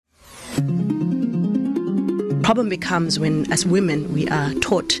Problem becomes when, as women, we are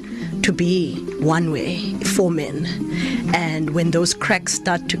taught to be one way for men. And when those cracks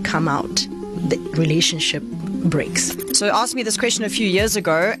start to come out, the relationship breaks. So you asked me this question a few years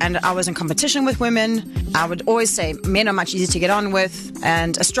ago, and I was in competition with women. I would always say men are much easier to get on with,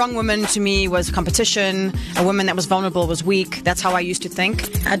 and a strong woman to me was competition. A woman that was vulnerable was weak. That's how I used to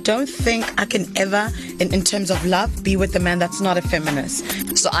think. I don't think I can ever, in terms of love, be with a man that's not a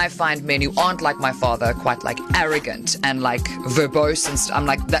feminist. So I find men who aren't like my father quite like arrogant and like verbose, and I'm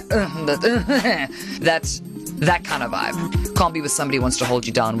like that's that kind of vibe. Can't be with somebody who wants to hold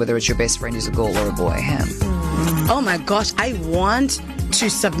you down, whether it's your best friend who's a girl or a boy. Oh my gosh, I want to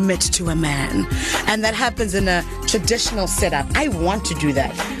submit to a man. And that happens in a traditional setup. I want to do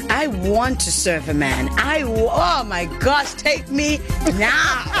that. I want to serve a man. Oh my gosh, take me now.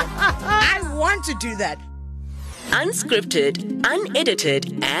 I want to do that. Unscripted,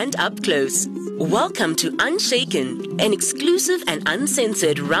 unedited, and up close. Welcome to Unshaken, an exclusive and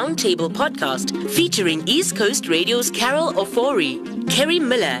uncensored roundtable podcast featuring East Coast Radio's Carol Ofori, Kerry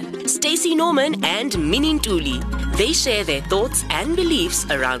Miller, Stacey Norman, and Minnie Ntuli. They share their thoughts and beliefs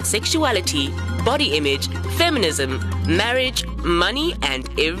around sexuality, body image, feminism, marriage, money, and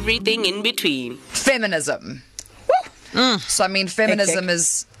everything in between. Feminism. So, I mean, feminism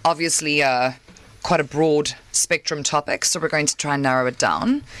is obviously quite a broad spectrum topic, so we're going to try and narrow it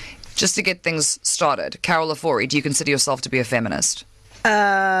down. Just to get things started, Carol Ofori, do you consider yourself to be a feminist?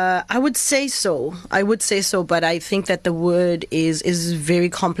 I would say so. But I think that the word is very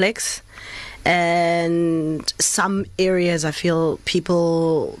complex. And some areas I feel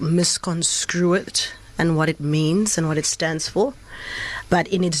people misconstrue it and what it means and what it stands for. But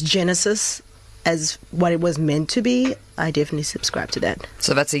in its genesis, as what it was meant to be, I definitely subscribe to that.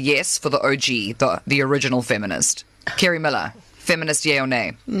 So that's a yes for the OG, the original feminist. Kerry Miller, feminist, yay or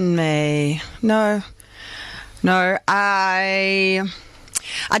nay? Nay. No.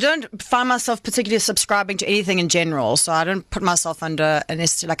 I don't find myself particularly subscribing to anything in general, so I don't put myself under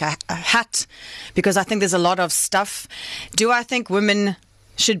like a hat, because I think there's a lot of stuff. Do I think women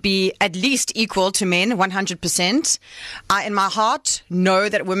should be at least equal to men? 100%. I, in my heart, know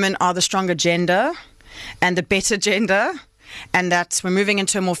that women are the stronger gender and the better gender, and that we're moving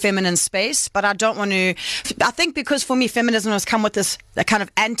into a more feminine space. But I don't want to... I think because for me, feminism has come with this kind of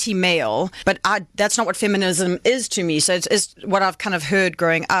anti-male, but that's not what feminism is to me. So it's what I've kind of heard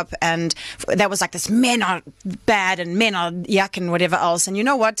growing up, and that was like this, men are bad and men are yuck and whatever else. And you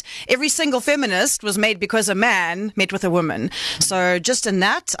know what? Every single feminist was made because a man met with a woman. So just in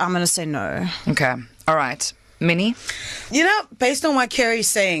that, I'm going to say no. Okay. All right. Minnie? You know, based on what Kerry's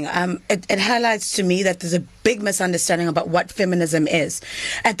saying, it highlights to me that there's a big misunderstanding about what feminism is.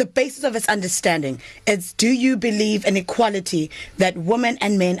 At the basis of its understanding, it's, do you believe in equality, that women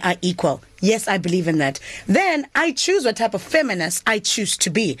and men are equal? Yes, I believe in that. Then I choose what type of feminist I choose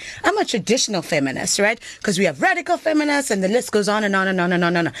to be. I'm a traditional feminist, right? Because we have radical feminists, and the list goes on and on and on and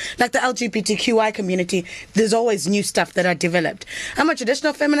on and on. Like the LGBTQI community, there's always new stuff that are developed. I'm a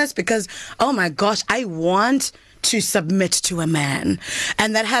traditional feminist because, oh my gosh, I want to submit to a man.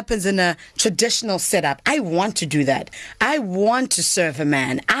 And that happens in a traditional setup. I want to do that. I want to serve a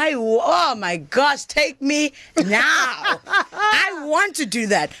man. Oh my gosh, take me now. I want to do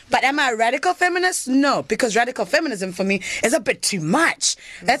that. But am I a radical feminist? No, because radical feminism for me is a bit too much.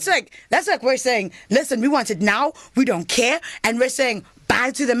 That's like we're saying, listen, we want it now, we don't care, and we're saying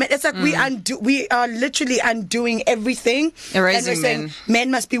back to the men. It's like we are literally undoing everything. Erasing men.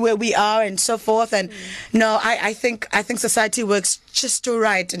 Men must be where we are and so forth. And no, I think society works just too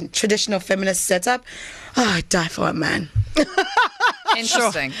right in traditional feminist setup. Oh, I die for a man.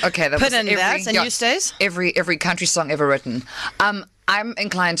 Interesting. Sure. Okay, that put was in that, and you stays? Every country song ever written. I'm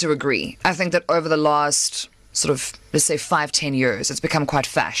inclined to agree. I think that over the last sort of, let's say, 5-10 years, it's become quite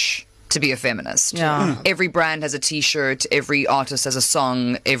fash to be a feminist. Yeah. Every brand has a t-shirt, every artist has a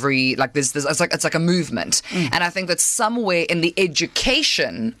song, it's like a movement. And I think that somewhere in the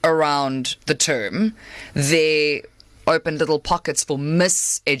education around the term, they opened little pockets for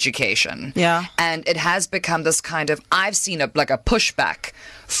miseducation. Yeah. And it has become this kind of, I've seen a pushback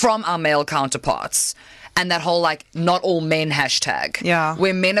from our male counterparts, and that whole not all men hashtag. Yeah.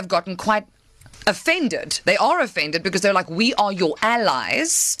 Where men have gotten quite offended. They are offended because they're like, we are your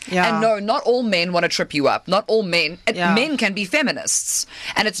allies. Yeah. And no, not all men want to trip you up. Not all men. Yeah. Men can be feminists.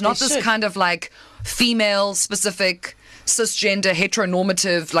 And it's not this kind of female specific, cisgender,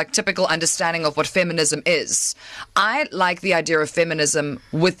 heteronormative, typical understanding of what feminism is. I like the idea of feminism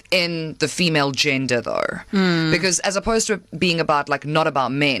within the female gender, though. Because as opposed to it being about, not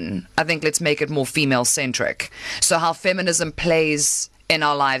about men, I think let's make it more female-centric. So how feminism plays in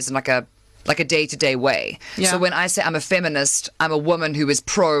our lives in like a day-to-day way. Yeah. So when I say I'm a feminist, I'm a woman who is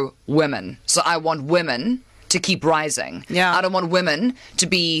pro-women. So I want women to keep rising. Yeah. I don't want women to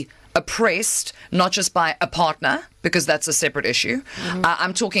be oppressed, not just by a partner, because that's a separate issue.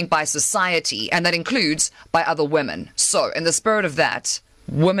 I'm talking by society, and that includes by other women. So in the spirit of that,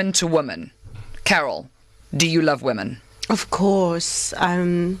 woman to woman, Carol, do you love women? Of course.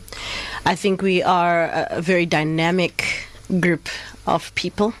 I think we are a very dynamic group of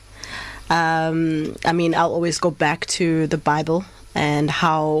people. I mean, I'll always go back to the Bible and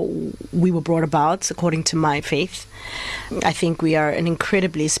how we were brought about according to my faith. I think we are an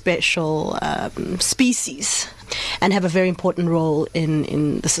incredibly special species and have a very important role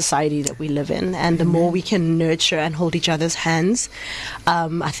in the society that we live in. And the more we can nurture and hold each other's hands,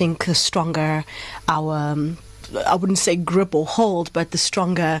 I think the stronger our I wouldn't say grip or hold, but the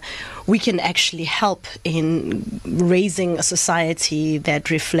stronger we can actually help in raising a society that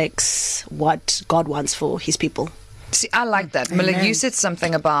reflects what God wants for his people. See, I like that. Mila, you said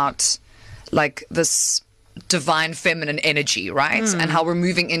something about like this divine feminine energy, right? And how we're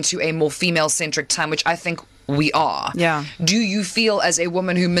moving into a more female-centric time, which I think we are. Yeah. Do you feel as a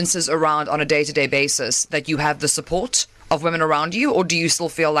woman who minces around on a day-to-day basis that you have the support of women around you, or do you still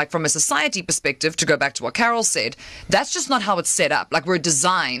feel like from a society perspective, to go back to what Carol said, that's just not how it's set up? Like, we're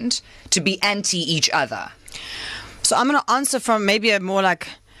designed to be anti each other. So I'm going to answer from maybe a more like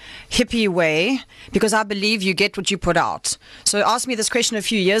hippie way, because I believe you get what you put out. So asked me this question a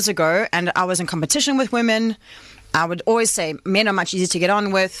few years ago, and I was in competition with women. I would always say men are much easier to get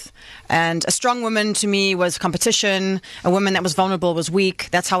on with, and a strong woman to me was competition. A woman that was vulnerable was weak.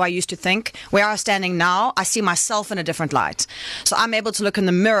 That's how I used to think. Where I'm standing now, I see myself in a different light. So I'm able to look in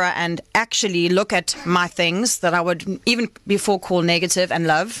the mirror and actually look at my things that I would even before call negative and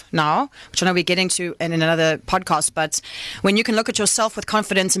love now, which I know we're getting to in another podcast. But when you can look at yourself with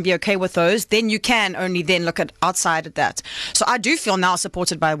confidence and be okay with those, then you can only then look at outside at that. So I do feel now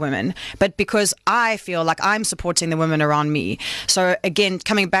supported by women, but because I feel like I'm supporting the women around me. So again,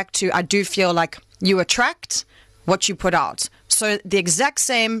 coming back to, I do feel like you attract what you put out. So the exact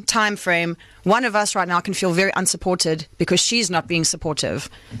same time frame, one of us right now can feel very unsupported because she's not being supportive.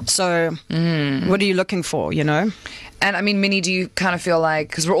 So what are you looking for, you know? And I mean, Minnie, do you kind of feel like,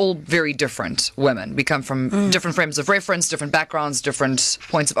 because we're all very different women, we come from different frames of reference, different backgrounds, different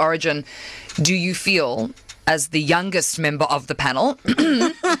points of origin. Do you feel, as the youngest member of the panel,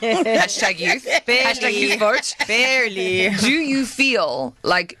 hashtag youth, hashtag youth vote, Barely. do you feel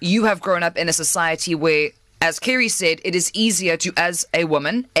like you have grown up in a society where, as Kerry said, it is easier to, as a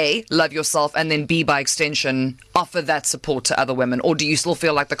woman, A, love yourself, and then B, by extension, offer that support to other women? Or do you still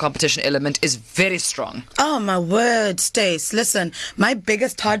feel like the competition element is very strong? Oh, my word, Stace. Listen, my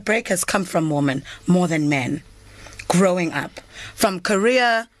biggest heartbreak has come from women more than men. Growing up. From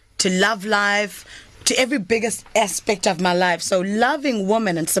career to love life to every biggest aspect of my life. So loving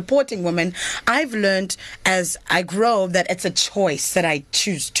women and supporting women, I've learned as I grow that it's a choice that I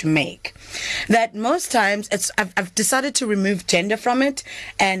choose to make. That most times I've decided to remove gender from it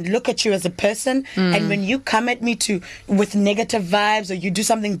and look at you as a person. And when you come at me with negative vibes or you do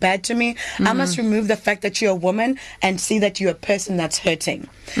something bad to me, I must remove the fact that you're a woman and see that you're a person that's hurting.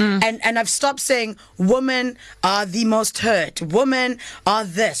 And I've stopped saying women are the most hurt, women are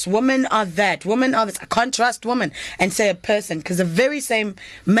this, women are that, women are this. I can't trust women and say a person, because the very same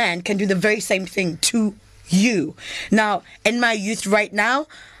man can do the very same thing to you. Now, in my youth right now,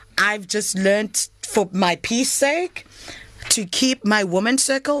 I've just learned, for my peace sake, to keep my woman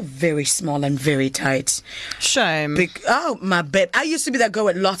circle very small and very tight. Shame. Oh, my babe. I used to be that girl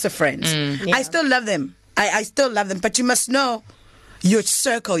with lots of friends. Yeah. I still love them. I still love them. But you must know your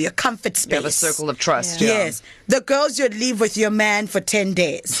circle, your comfort space. You have a circle of trust. Yeah. Yeah. Yes. The girls you'd leave with your man for 10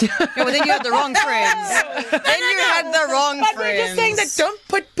 days. Yeah, well, then you had the wrong friends. Then you had the wrong But friends. we're just saying that don't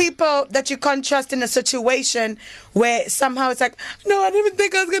put people that you can't trust in a situation where somehow it's like, no, I didn't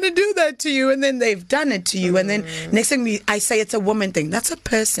think I was going to do that to you. And then they've done it to you. And then next thing I say it's a woman thing. That's a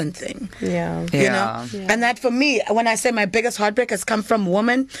person thing. Yeah. You know? And that for me, when I say my biggest heartbreak has come from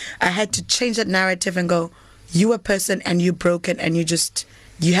woman, I had to change that narrative and go, you a person and you broken and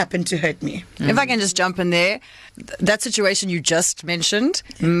you happen to hurt me. If I can just jump in there, that situation you just mentioned,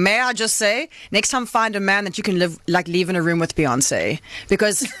 may I just say, next time find a man that you can leave in a room with Beyonce,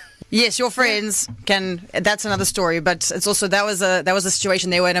 because yes, your friends can. That's another story, but it's also that was a situation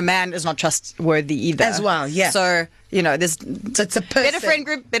there where a man is not trustworthy either As well. Yeah. So there's So it's a person. better friend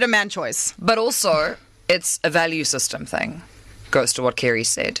group, better man choice. But also, it's a value system thing. Goes to what Kerry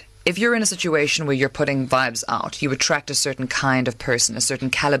said. if you're in a situation where you're putting vibes out, you attract a certain kind of person, a certain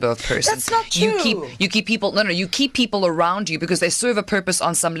caliber of person. That's not true. You keep people. No, you keep people around you because they serve a purpose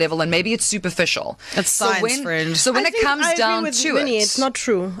on some level, and maybe it's superficial. It's science, friend. So when I it think comes I agree down with to Winnie, it, it's not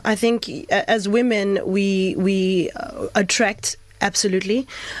true. I think as women, we attract. Absolutely,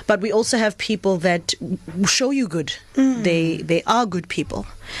 but we also have people that show you good. They are good people,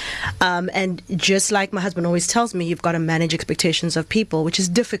 and just like my husband always tells me, you've got to manage expectations of people, which is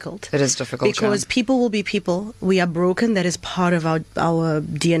difficult. It is difficult because people will be people. We are broken. That is part of our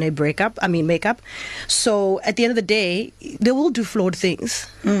DNA makeup. So at the end of the day, they will do flawed things,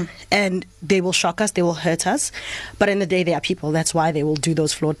 and they will shock us. They will hurt us. But in the day, they are people. That's why they will do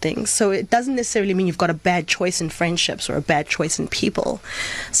those flawed things. So it doesn't necessarily mean you've got a bad choice in friendships or a bad choice in people.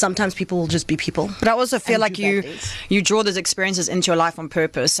 Sometimes people will just be people. But I also feel and like do bad things. you draw those experiences into your life on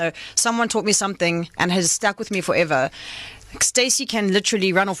purpose. So someone taught me something and has stuck with me forever. Stacey can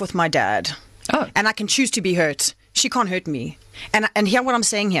literally run off with my dad. Oh. And I can choose to be hurt. She can't hurt me. And hear what I'm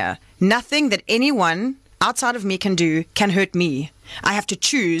saying here. Nothing that anyone outside of me can do can hurt me. I have to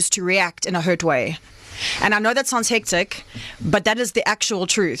choose to react in a hurt way. And I know that sounds hectic, but that is the actual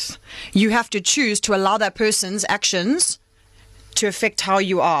truth. You have to choose to allow that person's actions to affect how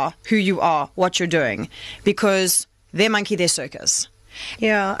you are, who you are, what you're doing, because they're monkey, they're circus.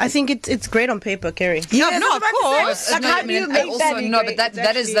 Yeah, I think it's great on paper, Carrie. Yeah, no, of course. Like, how do you make that be but great?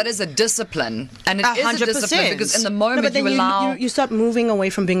 that is a discipline, and it is a 100%. discipline because in the No, moment but then you allow. you start moving away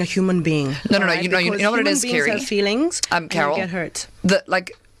from being a human being. No, alright? you know what it is, Human beings Carrie. have feelings. Carol, and you get hurt.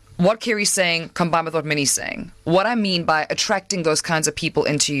 What Carrie's saying combined with what Minnie's saying. What I mean by attracting those kinds of people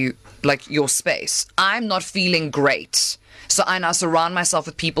into you, like your space. I'm not feeling great. So I now surround myself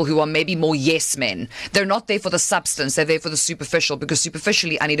with people who are maybe more yes men. They're not there for the substance, they're there for the superficial, because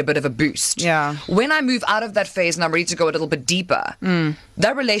superficially I need a bit of a boost. Yeah. When I move out of that phase and I'm ready to go a little bit deeper,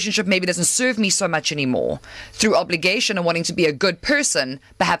 that relationship maybe doesn't serve me so much anymore. Through obligation and wanting to be a good person,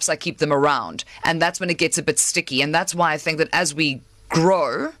 perhaps I keep them around. And that's when it gets a bit sticky. And that's why I think that as we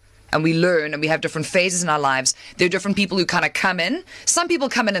grow and we learn and we have different phases in our lives, there are different people who kind of come in. Some people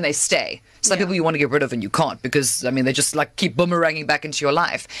come in and they stay. Some people you want to get rid of and you can't because, they just like keep boomeranging back into your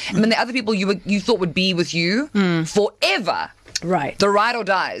life. And then the other people you thought would be with you forever. Right. The ride or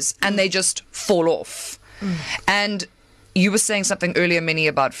dies. And they just fall off. And you were saying something earlier, Minnie,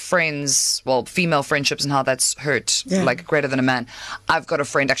 about friends, female friendships and how that's hurt, like greater than a man. I've got a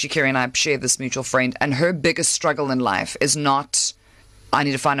friend, actually, Carrie and I share this mutual friend, and her biggest struggle in life is not, I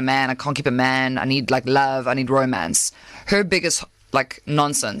need to find a man, I can't keep a man, I need love, I need romance. Her biggest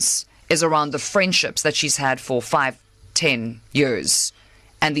nonsense is around the friendships that she's had for 5-10 years,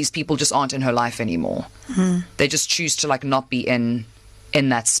 and these people just aren't in her life anymore. They just choose to not be in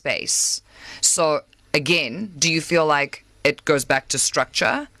that space. So again, do you feel like it goes back to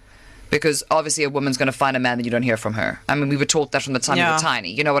structure? Because obviously a woman's going to find a man that you don't hear from her. I mean, we were taught that from the time we were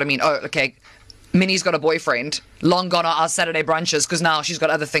tiny. You know what I mean? Oh, okay, Minnie's got a boyfriend, long gone are our Saturday brunches because now she's got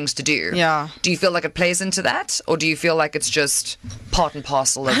other things to do. Yeah. Do you feel like it plays into that? Or do you feel like it's just part and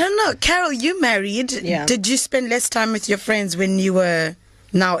parcel of... I don't know. Carol, you married. Yeah. Did you spend less time with your friends when you were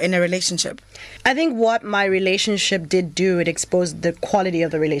now in a relationship? I think what my relationship did do, it exposed the quality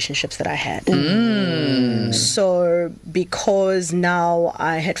of the relationships that I had. So because now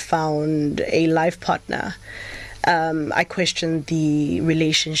I had found a life partner, I questioned the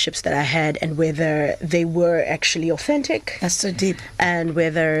relationships that I had and whether they were actually authentic. That's so deep. And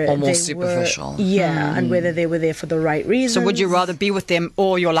whether Or more they superficial. were, and whether they were there for the right reasons. So would you rather be with them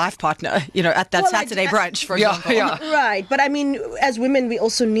or your life partner, at that Well, Saturday brunch, for example? Right, but I mean, as women, we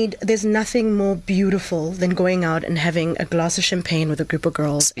also need, there's nothing more beautiful than going out and having a glass of champagne with a group of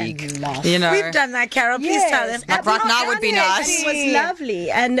girls and laugh. We've done that, Carol. Please tell them. Like right now would be nice. It was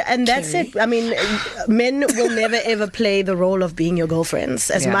lovely, and that's it. I mean, men will never ever play the role of being your girlfriends.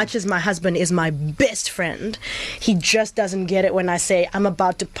 As much as my husband is my best friend, he just doesn't get it when I say I'm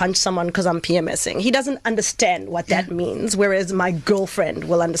about to punch someone because I'm PMSing. He doesn't understand what that means, whereas my girlfriend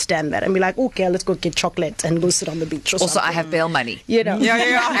will understand that and be like, okay, let's go get chocolate and go sit on the beach or Also, something. I have bail money. You know.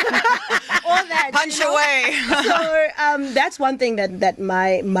 Yeah. All that. Punch away. So that's one thing that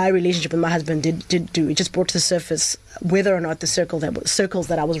my relationship with my husband did do. It just brought to the surface whether or not the circles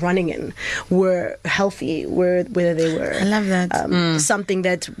that I was running in were healthy, whether they were I love that. something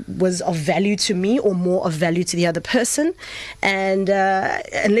that was of value to me or more of value to the other person, and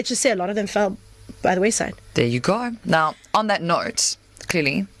let's just say a lot of them fell by the wayside. There you go. Now, on that note,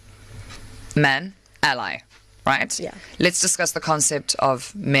 clearly, man, ally, right? Yeah. Let's discuss the concept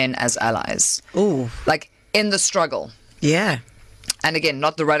of men as allies. Ooh. Like, in the struggle. Yeah. And again,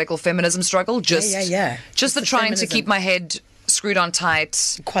 not the radical feminism struggle, just Yeah. just the the trying to feminism. keep my head screwed on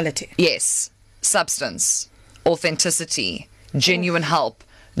tight. Quality. Yes. Substance, authenticity, genuine help,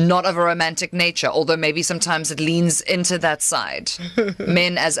 not of a romantic nature, although maybe sometimes it leans into that side.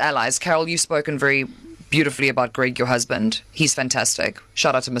 Men as allies. Carol, you've spoken very beautifully about Greg, your husband. He's fantastic.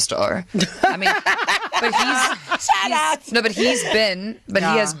 Shout out to Mr. O. I mean, but he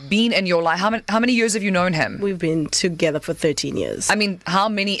has been in your life. How many years have you known him? We've been together for 13 years. I mean, how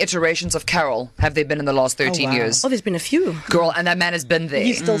many iterations of Carol have there been in the last 13 years? Oh, there's been a few. Girl, and that man has been there.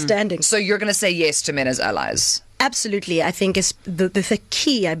 He's still standing. So you're going to say yes to men as allies? Absolutely. I think it's the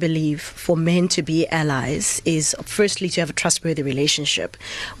key, I believe, for men to be allies is firstly to have a trustworthy relationship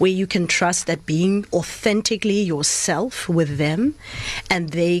where you can trust that being authentically yourself with them and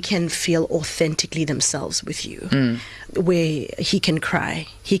they can feel authentically themselves with you. Where he can cry,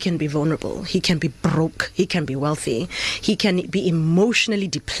 he can be vulnerable, he can be broke, he can be wealthy, he can be emotionally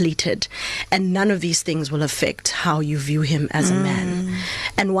depleted, and none of these things will affect how you view him as a man.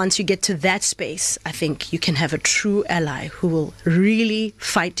 And once you get to that space, I think you can have a true ally who will really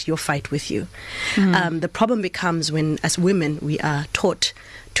fight your fight with you. The problem becomes when, as women, we are taught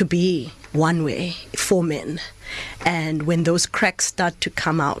to be one way for men, and when those cracks start to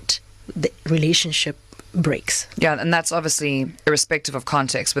come out, the relationship breaks. Yeah, and that's obviously irrespective of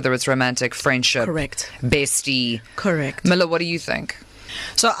context, whether it's romantic, friendship, Correct. bestie. Correct. Miller, what do you think?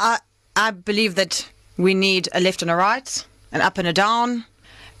 So I believe that we need a left and a right, an up and a down.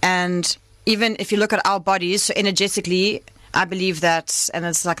 And even if you look at our bodies, so energetically, I believe that, and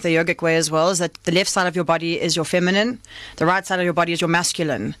it's like the yogic way as well, is that the left side of your body is your feminine, the right side of your body is your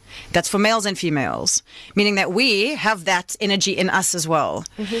masculine. That's for males and females, meaning that we have that energy in us as well.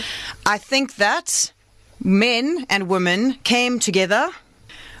 I think that men and women came together,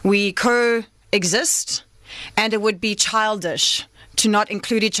 we coexist, and it would be childish to not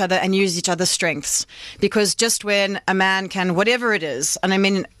include each other and use each other's strengths. Because just when a man can, whatever it is, and I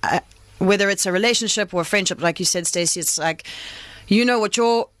mean, whether it's a relationship or a friendship, like you said, Stacey, it's like, you know what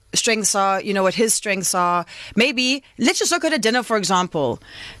your strengths are, you know what his strengths are. Maybe, let's just look at a dinner, for example.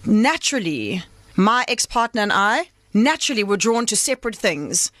 Naturally, my ex-partner and I, naturally were drawn to separate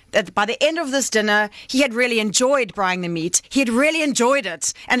things. That by the end of this dinner, he had really enjoyed frying the meat. He had really enjoyed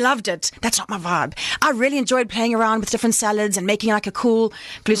it and loved it. That's not my vibe. I really enjoyed playing around with different salads and making like a cool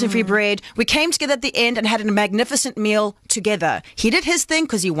gluten-free bread. We came together at the end and had a magnificent meal together. He did his thing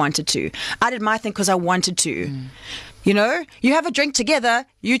because he wanted to. I did my thing because I wanted to. You know, you have a drink together,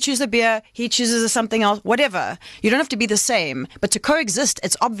 you choose a beer, he chooses something else, whatever. You don't have to be the same, but to coexist,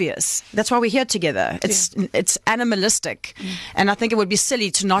 it's obvious. That's why we're here together. It's animalistic. And I think it would be silly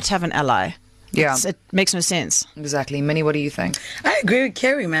to not have an ally. Yeah. It makes no sense. Exactly. Minnie, what do you think? I agree with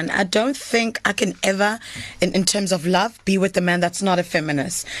Carrie, man. I don't think I can ever, in terms of love, be with a man that's not a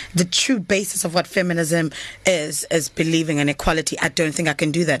feminist. The true basis of what feminism is believing in equality. I don't think I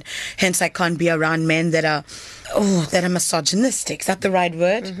can do that. Hence, I can't be around men that are misogynistic. Is that the right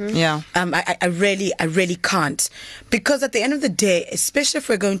word? Yeah. I really can't. Because at the end of the day, especially if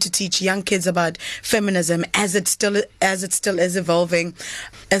we're going to teach young kids about feminism as it still is evolving,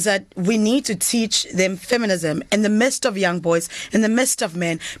 is that we need to teach them feminism in the midst of young boys, in the midst of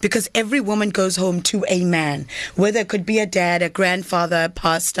men, because every woman goes home to a man, whether it could be a dad, a grandfather, a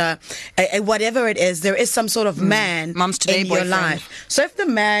pastor, whatever it is, there is some sort of man Mom's today in your boyfriend. life. So if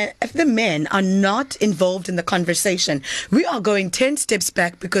the men are not involved in the conversation, we are going 10 steps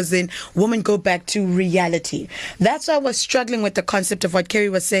back, because then women go back to reality. That's why I was struggling with the concept of what Kerry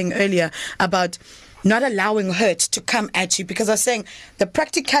was saying earlier about not allowing hurt to come at you, because I was saying the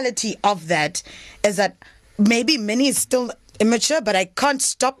practicality of that is that maybe Minnie is still immature, but I can't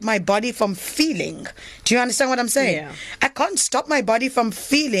stop my body from feeling. Do you understand what I'm saying? Yeah. I can't stop my body from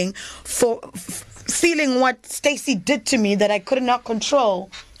feeling what Stacey did to me that I could not control.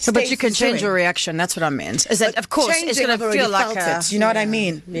 So, but you can Stacey's change doing. your reaction. That's what I meant. Is that, But of course, it's changing, going I've to already feel like felt it. You know what I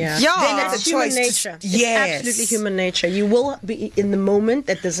mean? Yeah. Then it's It's a human choice. nature. Yes. It's absolutely human nature. You will be in the moment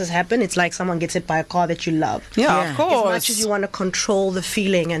that this has happened. It's like someone gets hit by a car that you love. Yeah, Yeah. of course. As much as you want to control the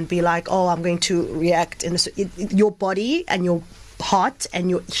feeling and be like, oh, I'm going to react in this, your body and your heart and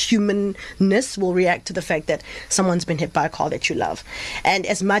your humanness will react to the fact that someone's been hit by a car that you love. And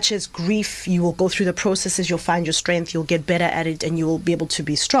as much as grief, you will go through the processes, you'll find your strength, you'll get better at it, and you will be able to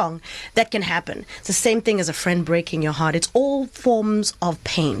be strong. That can happen. It's the same thing as a friend breaking your heart. It's all forms of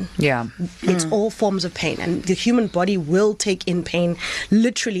pain. Yeah. It's all forms of pain, and the human body will take in pain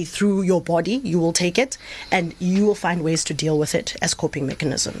literally through your body. You will take it, and you will find ways to deal with it as a coping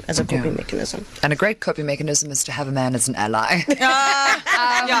mechanism. And a great coping mechanism is to have a man as an ally.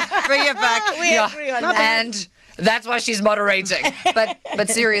 Yeah, bring it back. We agree on that. And that's why she's moderating. But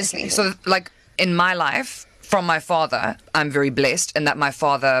seriously, so like in my life, from my father, I'm very blessed in that my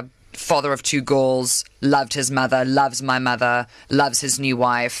father of 2 girls, loved his mother, loves my mother, loves his new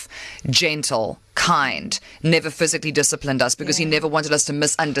wife, gentle, kind, never physically disciplined us because he never wanted us to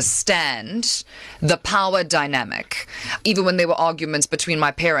misunderstand the power dynamic. Even when there were arguments between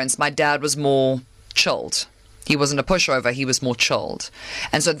my parents, my dad was more chilled. He wasn't a pushover, he was more chilled.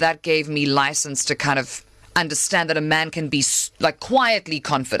 And so that gave me license to kind of understand that a man can be like quietly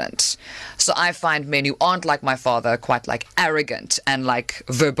confident. So I find men who aren't like my father quite like arrogant and like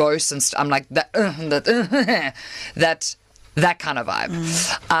verbose and I'm like that kind of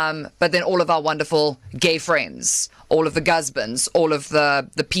vibe. But then all of our wonderful gay friends, all of the husbands, all of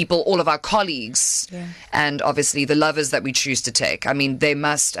the people, all of our colleagues, and obviously the lovers that we choose to take. I mean, they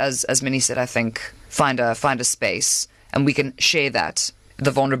must, as many said, I think, find a space, and we can share that. The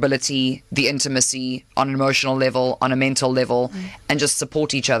vulnerability, the intimacy on an emotional level, on a mental level, and just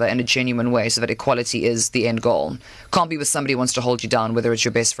support each other in a genuine way so that equality is the end goal. Can't be with somebody who wants to hold you down, whether it's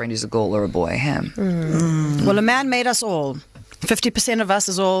your best friend who's a girl or a boy. Well, a man made us all. 50% of us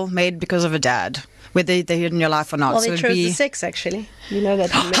is all made because of a dad, whether they're in your life or not. Well, they chose the sex, actually. You know that.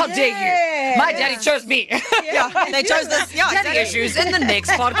 How dare you? My daddy chose me. They chose this. Daddy issues in the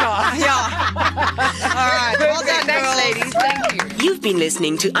next podcast. All right. Well done, Thanks, ladies. Thank you. You've been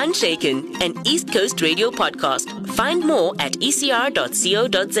listening to Unshaken, an East Coast radio podcast. Find more at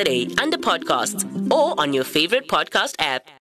ecr.co.za under podcasts or on your favorite podcast app.